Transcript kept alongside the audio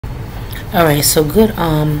Alright, so good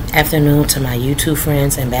afternoon to my YouTube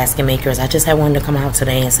friends and basket makers. I just had wanted to come out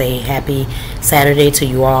today and say happy Saturday to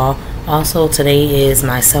you all. Also, today is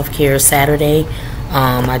my self-care Saturday.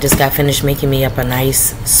 I just got finished making me up a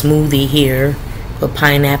nice smoothie here with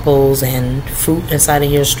pineapples and fruit inside of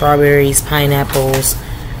here, strawberries, pineapples,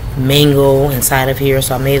 mango inside of here.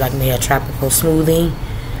 So I made a tropical smoothie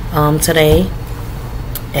today,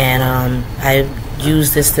 and I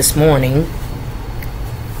used this morning.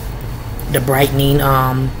 The brightening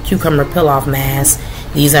cucumber peel-off mask.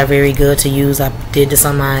 These are very good to use. I did this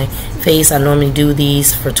on my face. I normally do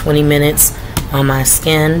these for 20 minutes on my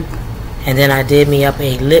skin, and then I did me up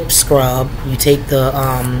a lip scrub. You take the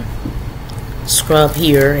scrub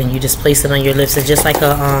here and you just place it on your lips. It's just like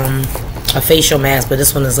a facial mask, but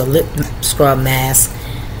this one is a lip scrub mask.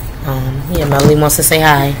 Yeah, Melody wants to say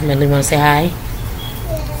hi. Melody wants to say hi.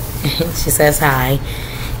 She says hi.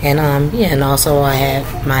 And yeah, and also I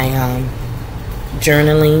have my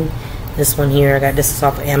journaling. This one here, I got this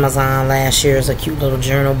off of Amazon last year. It's a cute little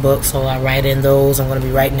journal book, so I write in those. I'm going to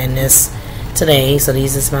be writing in this today. So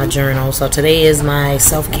these is my journal. So today is my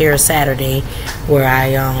self-care Saturday, where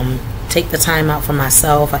I take the time out for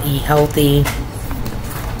myself. I eat healthy.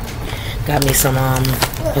 Got me some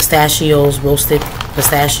pistachios, roasted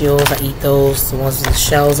pistachios. I eat those, the ones with the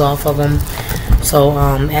shells off of them. So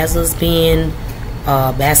as us being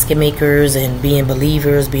basket makers and being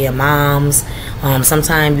believers, being moms,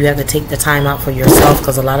 sometimes you have to take the time out for yourself,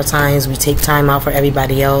 because a lot of times we take time out for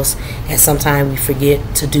everybody else, and sometimes we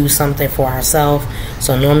forget to do something for ourselves.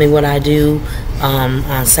 So normally what I do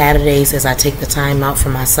on Saturdays is I take the time out for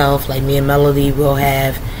myself. Like me and Melody will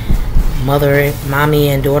have mommy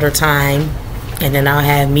and daughter time, and then I'll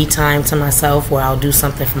have me time to myself where I'll do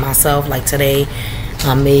something for myself. Like today,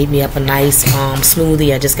 I made me up a nice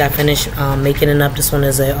smoothie. I just got finished making it up. This one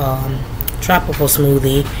is a tropical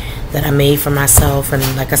smoothie that I made for myself. And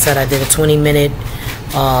like I said, I did a 20-minute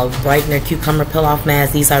brightener cucumber peel-off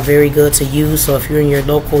mask. These are very good to use. So if you're in your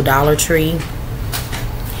local Dollar Tree,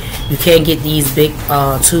 you can get these big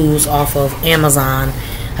tubes off of Amazon.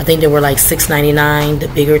 I think they were like $6.99. The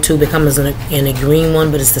bigger tube, it comes in a green one,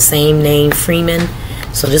 but it's the same name, Freeman.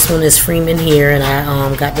 So this one is Freeman here, and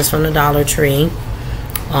I got this from the Dollar Tree.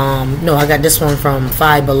 No, I got this one from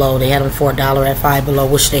Five Below. They had them for $1 at Five Below,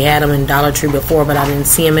 which they had them in Dollar Tree before, but I didn't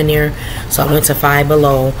see them in there, so I went to Five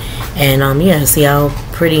Below. And yeah, see how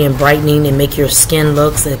pretty and brightening and make your skin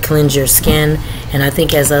looks, and cleanse your skin. And I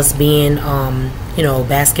think as us being you know,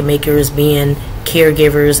 basket makers, being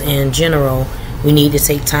caregivers in general, we need to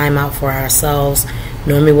take time out for ourselves.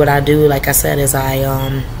 Normally what I do, like I said, is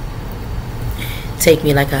I take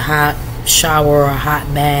me like a hot shower or a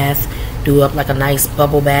hot bath, do up like a nice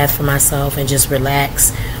bubble bath for myself, and just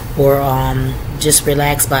relax. Or just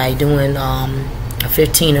relax by doing a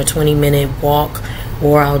 15 or 20 minute walk,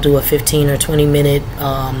 or I'll do a 15 or 20 minute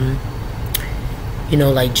you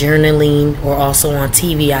know, like journaling. Or also on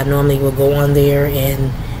TV, I normally will go on there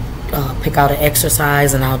and pick out an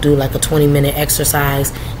exercise, and I'll do like a 20-minute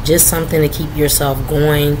exercise, just something to keep yourself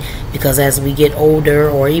going. Because as we get older,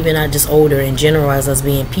 or even not just older, in general, as us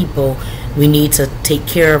being people, we need to take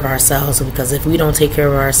care of ourselves, because if we don't take care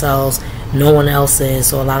of ourselves, no one else is.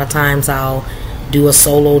 So a lot of times I'll do a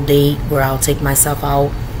solo date where I'll take myself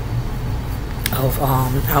out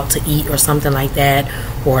to eat or something like that.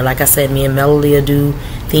 Or like I said, me and Melody will do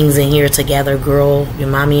things in here together, your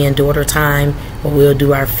mommy and daughter time, or we'll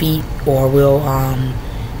do our feet, or we'll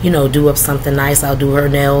you know, do up something nice. I'll do her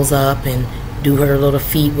nails up and do her little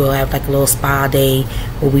feet. We'll have like a little spa day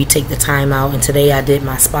where we take the time out. And today I did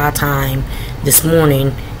my spa time this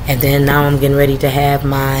morning, and then now I'm getting ready to have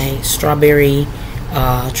my strawberry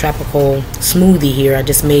tropical smoothie here. I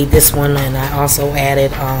just made this one, and I also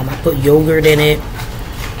added I put yogurt in it,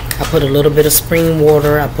 I put a little bit of spring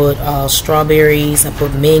water, I put strawberries, I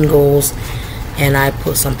put mangoes, and I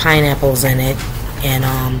put some pineapples in it. And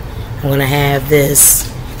I'm gonna have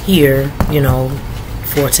this here, you know,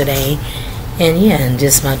 for today. And yeah, and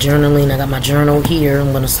just my journaling. I got my journal here.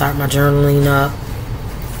 I'm gonna start my journaling up.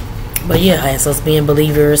 But yeah, as us being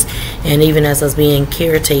believers, and even as us being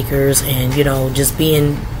caretakers, and you know, just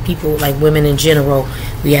being people, like women in general,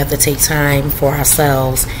 we have to take time for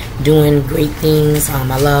ourselves, doing great things.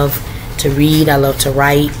 I love to read, I love to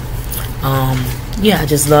write. Yeah, I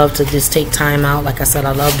just love to just take time out. Like I said,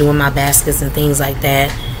 I love doing my baskets and things like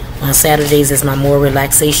that. On Saturdays is my more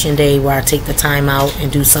relaxation day, where I take the time out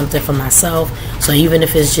and do something for myself. So even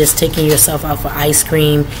if it's just taking yourself out for ice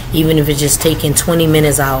cream, even if it's just taking 20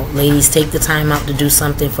 minutes out, ladies, take the time out to do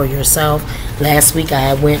something for yourself. Last week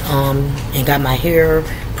I went and got my hair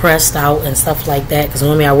pressed out and stuff like that, because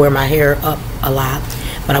normally I wear my hair up a lot.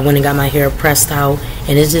 but I went and got my hair pressed out,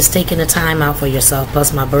 and it's just taking the time out for yourself.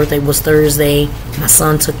 Plus my birthday was Thursday. My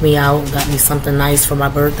son took me out, got me something nice for my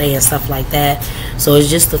birthday and stuff like that. So it's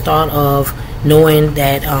just the thought of knowing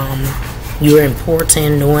that you're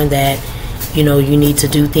important, knowing that you need to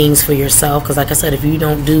do things for yourself, because like I said, if you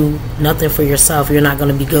don't do nothing for yourself, you're not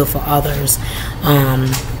going to be good for others.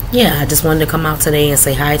 Yeah, I just wanted to come out today and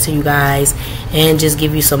say hi to you guys and just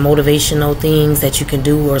give you some motivational things that you can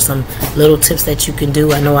do, or some little tips that you can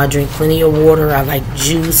do. I know I drink plenty of water. I like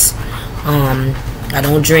juice. I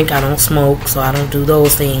don't drink, I don't smoke, so I don't do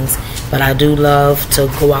those things, but I do love to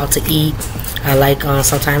go out to eat. I like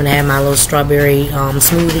sometimes to have my little strawberry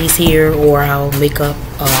smoothies here, or I'll make up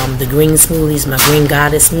the green smoothies, my green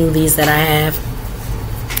goddess smoothies that I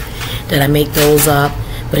have, that I make those up.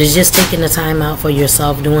 But it's just taking the time out for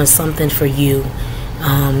yourself, doing something for you.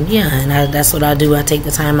 Yeah, and that's what I do. I take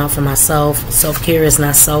the time out for myself. Self-care is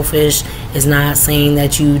not selfish. It's not saying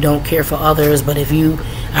that you don't care for others, but if you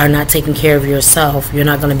are not taking care of yourself, you're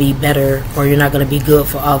not going to be better, or you're not going to be good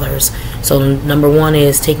for others. So number one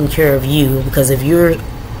is taking care of you, because if you're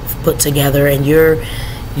put together and you're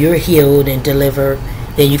healed and delivered,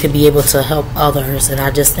 then you can be able to help others. And I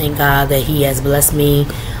just thank God that He has blessed me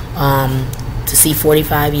to see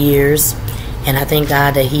 45 years, and I thank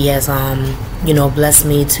God that He has blessed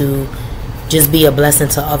me to just be a blessing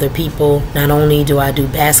to other people. Not only do I do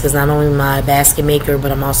baskets, not only am I a basket maker,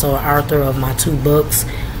 but I'm also an author of my 2 books,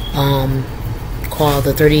 called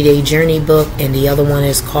the 30-Day Journey book, and the other one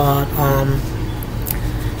is called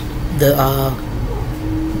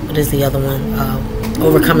what is the other one?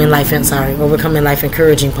 Overcoming Life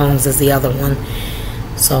Encouraging Poems is the other one.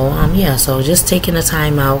 So yeah, so just taking the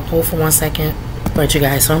time out. Hold for 1 second. Right, you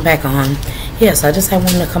guys, so I'm back on. Yes, I just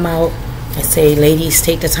wanted to come out and say, ladies,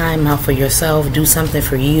 take the time out for yourself. Do something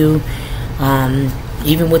for you.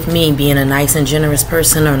 Even with me being a nice and generous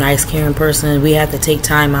person, or nice caring person, we have to take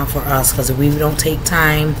time out for us, because if we don't take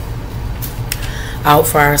time out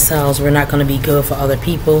for ourselves, we're not going to be good for other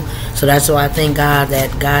people. So that's why I thank God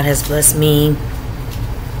that God has blessed me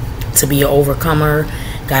to be an overcomer.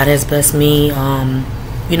 God has blessed me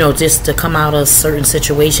just to come out of certain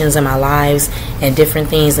situations in my lives and different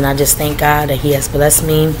things, and I just thank God that He has blessed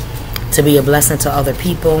me to be a blessing to other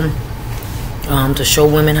people, to show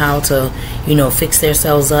women how to fix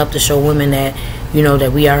themselves up, to show women that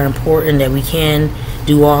that we are important, that we can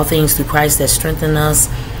do all things through Christ that strengthen us.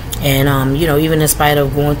 And even in spite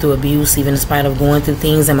of going through abuse, even in spite of going through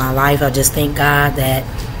things in my life, I just thank God that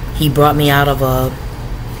He brought me out of a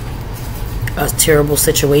terrible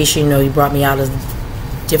situation. He brought me out of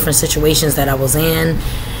different situations that I was in,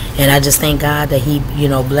 and I just thank God that He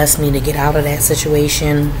blessed me to get out of that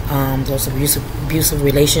situation, those abusive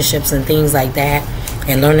relationships and things like that,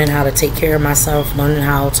 and learning how to take care of myself, learning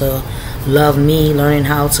how to love me, learning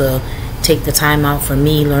how to take the time out for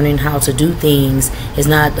me, learning how to do things. It's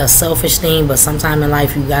not a selfish thing, but sometime in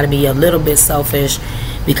life you got to be a little bit selfish,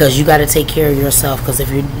 because you got to take care of yourself, because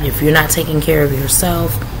if you're not taking care of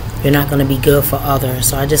yourself, you're not going to be good for others.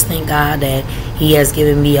 So I just thank God that He has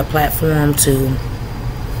given me a platform to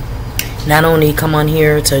not only come on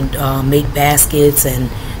here to make baskets and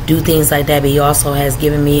do things like that, but He also has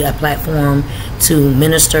given me a platform to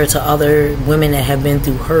minister to other women that have been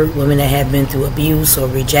through hurt, women that have been through abuse or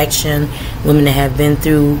rejection, women that have been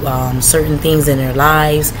through certain things in their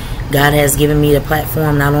lives. God has given me the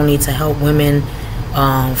platform not only to help women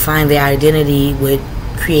find their identity with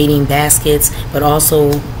creating baskets, but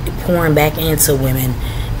also pouring back into women,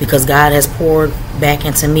 because God has poured back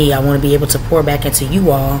into me. I want to be able to pour back into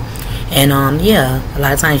you all. And yeah, a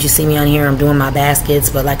lot of times you see me on here, I'm doing my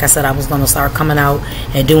baskets, but like I said, I was going to start coming out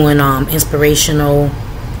and doing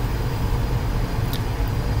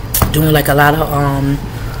doing like a lot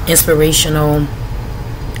of inspirational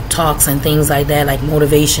talks and things like that, like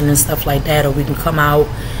motivation and stuff like that. Or we can come out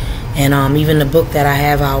and even the book that I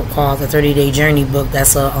have out called the 30-Day Journey book,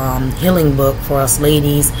 that's a healing book for us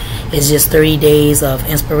ladies. It's just 30 days of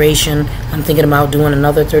inspiration. I'm thinking about doing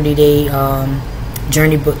another 30-day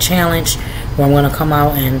journey book challenge, where I'm going to come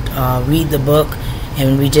out and read the book,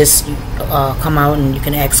 and we just come out and you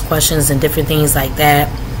can ask questions and different things like that.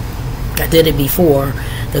 I did it before,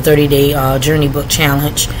 the 30-day journey book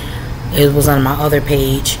challenge. It was on my other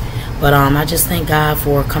page. But I just thank God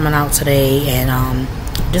for coming out today and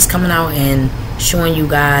just coming out and showing you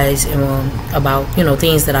guys about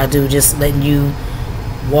things that I do, just letting you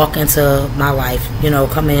walk into my life,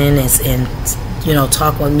 come in and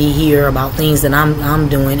talk with me here about things that I'm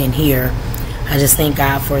doing in here. I just thank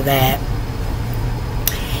God for that,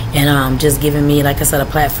 and just giving me, like I said, a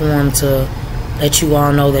platform to let you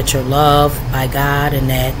all know that you're loved by God, and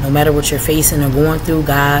that no matter what you're facing or going through,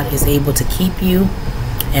 God is able to keep you.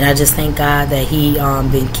 And I just thank God that He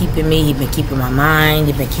been keeping me. He's been keeping my mind.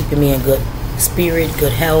 He's been keeping me in good spirit,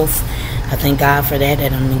 good health. I thank God for that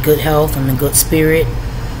I'm in good health. I'm in good spirit.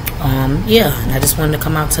 Yeah, and I just wanted to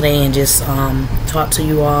come out today and just talk to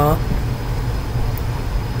you all.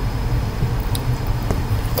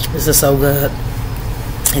 This is so good.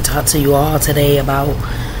 And talk to you all today about,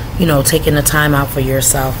 you know, taking the time out for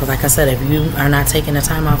yourself. Because like I said, if you are not taking the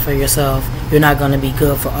time out for yourself, you're not going to be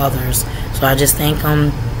good for others. So I just thank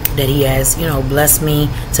Him that He has, you know, blessed me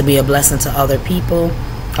to be a blessing to other people.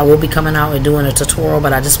 I will be coming out and doing a tutorial,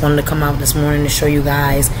 but I just wanted to come out this morning to show you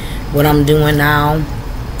guys what I'm doing now.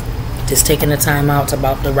 Just taking the time out to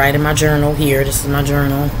write in my journal here. This is my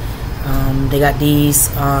journal. They got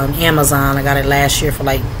these on Amazon. I got it last year for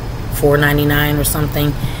like $4.99 or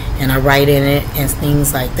something, and I write in it and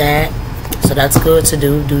things like that. So that's good to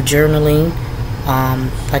do journaling.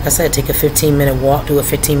 Like I said, take a 15-minute walk, do a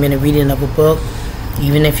 15-minute reading of a book.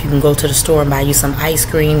 Even if you can go to the store and buy you some ice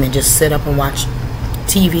cream and just sit up and watch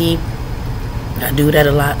TV. I do that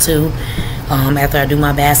a lot too. After I do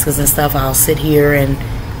my baskets and stuff, I'll sit here and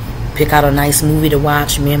pick out a nice movie to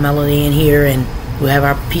watch, me and Melody in here, and we'll have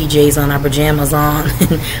our PJs on, our pajamas on,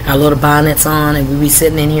 our little bonnets on, and we'll be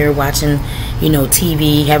sitting in here watching, you know,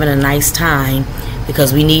 TV, having a nice time,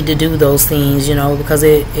 because we need to do those things, you know, because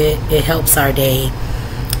it helps our day.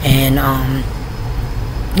 And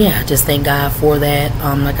yeah, just thank God for that.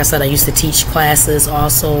 Like I said, I used to teach classes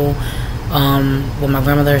also. Well, my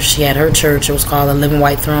grandmother, she had her church. It was called the Living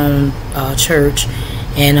White Throne Church,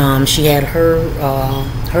 and she had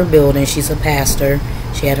her building. She's a pastor.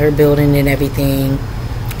 She had her building and everything.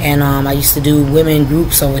 And I used to do women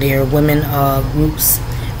groups over there, women groups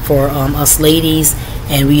for us ladies,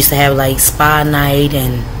 and we used to have like spa night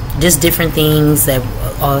and just different things that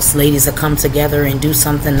us ladies would come together and do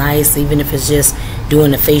something nice, even if it's just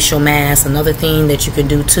doing a facial mask. Another thing that you can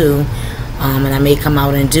do too, and I may come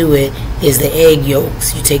out and do it, is the egg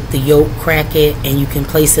yolks. You take the yolk, crack it, and you can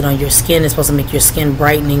place it on your skin. It's supposed to make your skin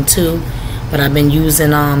brightening too. But I've been using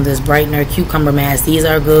this brightener cucumber mask. These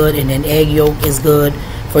are good, and then egg yolk is good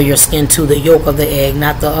for your skin too. The yolk of the egg,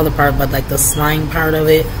 not the other part, but like the slime part of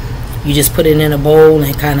it. You just put it in a bowl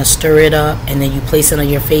and kind of stir it up, and then you place it on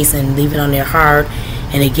your face and leave it on there hard,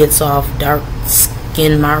 and it gets off dark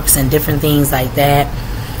skin marks and different things like that.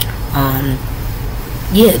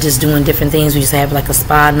 Yeah, just doing different things. We used to have like a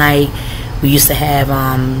spa night. We used to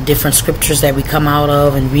have different scriptures that we come out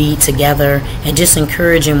of and read together, and just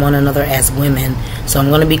encouraging one another as women. So I'm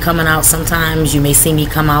going to be coming out sometimes. You may see me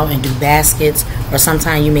come out and do baskets, or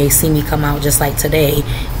sometimes you may see me come out just like today,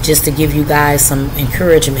 just to give you guys some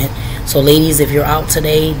encouragement. So ladies, if you're out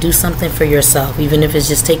today, do something for yourself, even if it's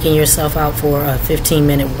just taking yourself out for a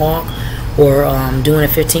 15-minute walk, or doing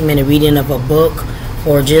a 15-minute reading of a book,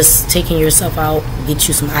 or just taking yourself out, get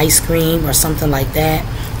you some ice cream or something like that,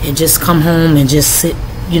 and just come home and just sit,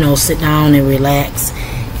 you know, sit down and relax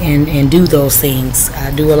and do those things. I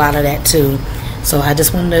do a lot of that too. So I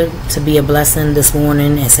just wanted to be a blessing this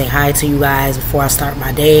morning and say hi to you guys before I start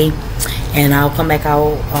my day. And I'll come back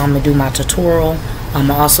out and do my tutorial. I'm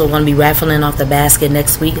also going to be raffling off the basket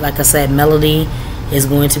next week. Like I said, Melody is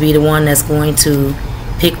going to be the one that's going to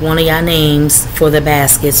pick one of y'all names for the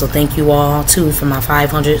basket. So thank you all too for my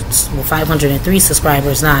 503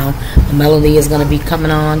 subscribers now. Melody is going to be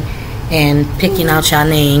coming on and picking out y'all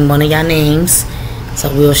name, one of y'all names. So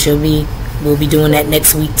we'll be doing that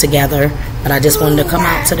next week together. But I just wanted to come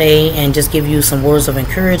out today and just give you some words of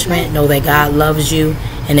encouragement. Know that God loves you,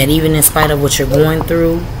 and that even in spite of what you're going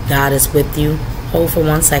through, God is with you. Hold for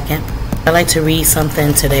 1 second. I'd like to read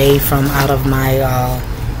something today from out of my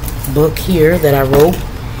book here that I wrote.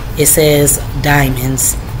 It says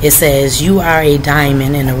diamonds. It says, you are a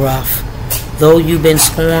diamond in the rough. Though you've been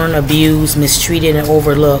scorned, abused, mistreated, and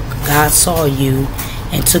overlooked, God saw you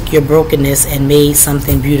and took your brokenness and made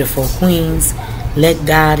something beautiful. Queens, let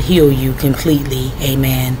God heal you completely.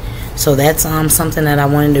 Amen. So that's something that I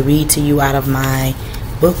wanted to read to you out of my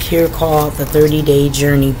book here called The 30-Day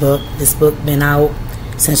Journey book. This book been out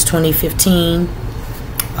since 2015.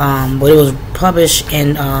 But it was published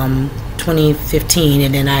in 2015,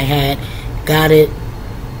 and then I had got it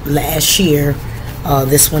last year,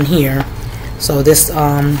 this one here. So this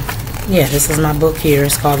yeah, this is my book here.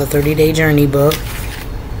 It's called The 30-Day Journey book.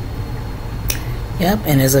 Yep,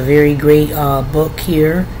 and it's a very great book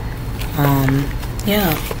here.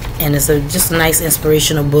 Yeah, and it's just a nice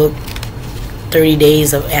inspirational book, 30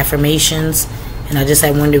 days of affirmations, and I just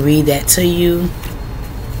wanted to read that to you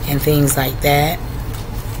and things like that.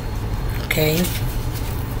 Okay,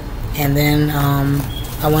 And then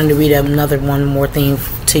I wanted to read one more thing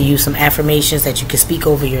to you, some affirmations that you can speak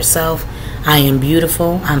over yourself. I am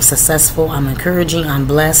beautiful, I'm successful, I'm encouraging, I'm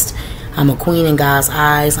blessed, I'm a queen in God's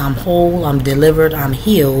eyes, I'm whole, I'm delivered, I'm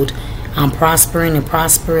healed, I'm prospering and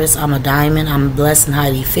prosperous, I'm a diamond, I'm blessed and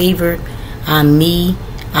highly favored, I'm me,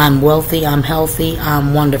 I'm wealthy, I'm healthy,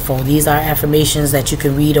 I'm wonderful. These are affirmations that you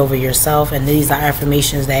can read over yourself, and these are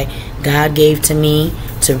affirmations that God gave to me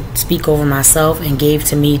to speak over myself and gave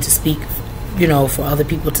to me to speak, you know, for other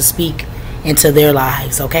people to speak into their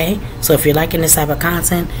lives, okay? So if you're liking this type of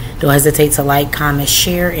content, don't hesitate to like, comment,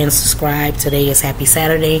 share, and subscribe. Today is Happy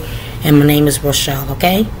Saturday, and my name is Rochelle,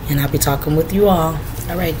 okay? And I'll be talking with you all.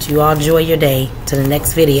 All right, you all enjoy your day. To the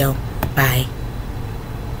next video. Bye.